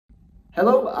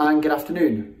Hello and good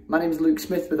afternoon. My name is Luke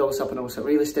Smith with Allsop &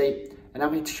 Real Estate, and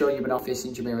I'm here to show you an office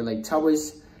in Jumeirah Lake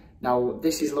Towers. Now,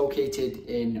 this is located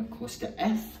in Cluster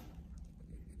F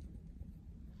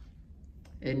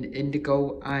in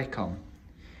Indigo Icon.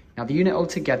 Now, the unit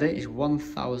altogether is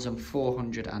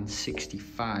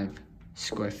 1,465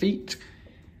 square feet.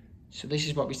 So this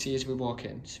is what we see as we walk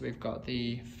in. So we've got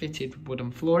the fitted wooden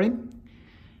flooring.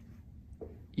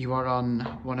 You are on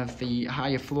one of the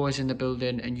higher floors in the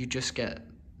building and you just get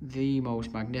the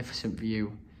most magnificent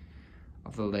view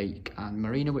of the lake and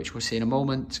marina, which we'll see in a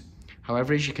moment.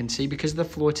 However, as you can see, because of the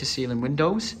floor to ceiling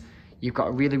windows, you've got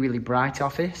a really bright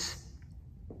office.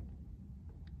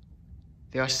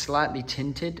 They are slightly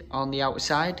tinted on the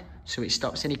outside, so it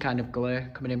stops any kind of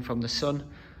glare coming in from the sun.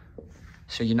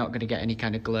 So you're not going to get any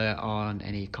kind of glare on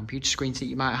any computer screens that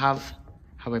you might have.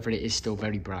 However, it is still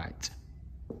very bright.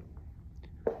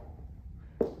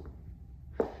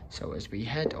 So as we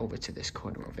head over to this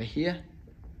corner over here,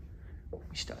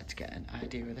 we start to get an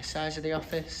idea of the size of the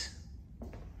office.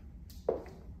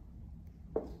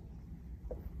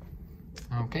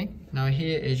 Okay, now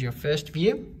here is your first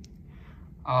view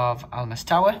of Almas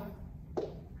Tower.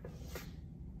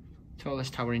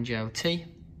 Tallest tower in JLT. So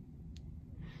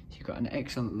you've got an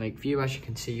excellent lake view. As you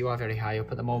can see, you are very high up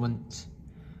at the moment.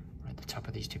 We're at the top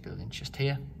of these two buildings just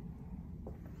here.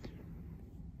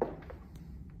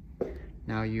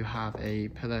 Now you have a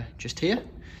pillar just here,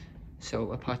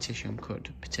 so a partition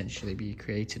could potentially be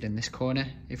created in this corner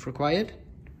if required.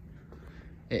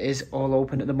 It is all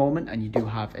open at the moment and you do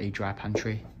have a dry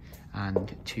pantry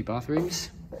and 2 bathrooms.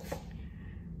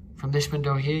 From this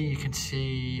window here you can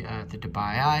see the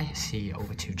Dubai Eye, see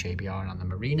over to JBR and the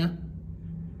marina.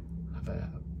 I'll have a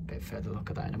bit further look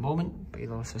at that in a moment, but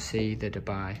you'll also see the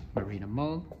Dubai Marina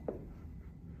Mall.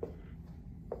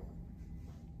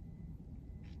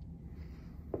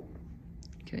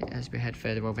 Okay, as we head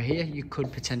further over here, you could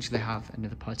potentially have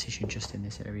another partition just in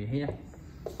this area here.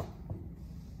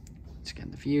 Once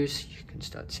again, the views, you can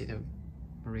start to see the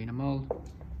Marina Mall.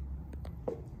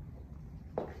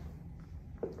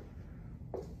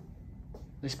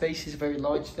 The space is a very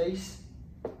large space,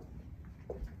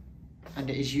 and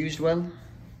it is used well.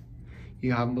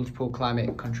 You have multiple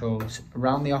climate controls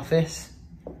around the office.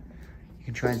 You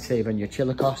can try and save on your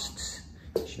chiller costs.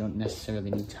 You don't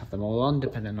necessarily need to have them all on,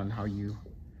 depending on how you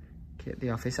get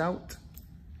the office out.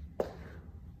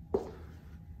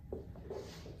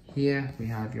 Here we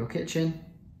have your kitchen,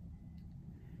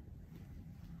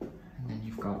 and then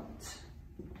you've got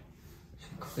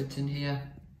some cupboards in here.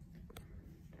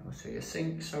 Also your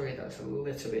sink. Sorry, that's a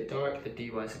little bit dark. The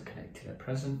DY isn't connected at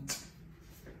present.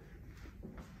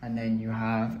 And then you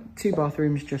have 2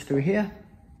 bathrooms just through here.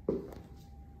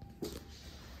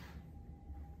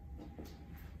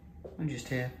 And just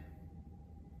here.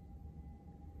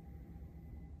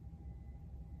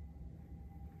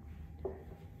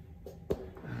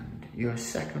 And your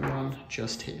second one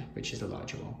just here, which is the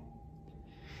larger one.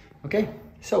 Okay,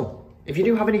 so if you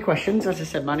do have any questions, as I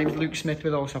said, my name is Luke Smith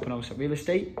with Allsop & Real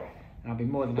Estate, and I'll be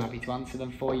more than happy to answer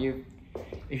them for you.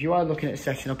 If you are looking at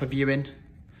setting up a viewing,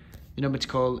 the number to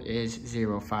call is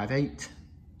 058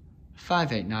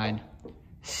 589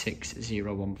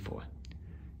 6014.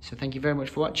 So thank you very much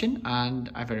for watching, and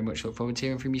I very much look forward to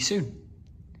hearing from you soon.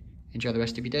 Enjoy the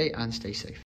rest of your day and stay safe.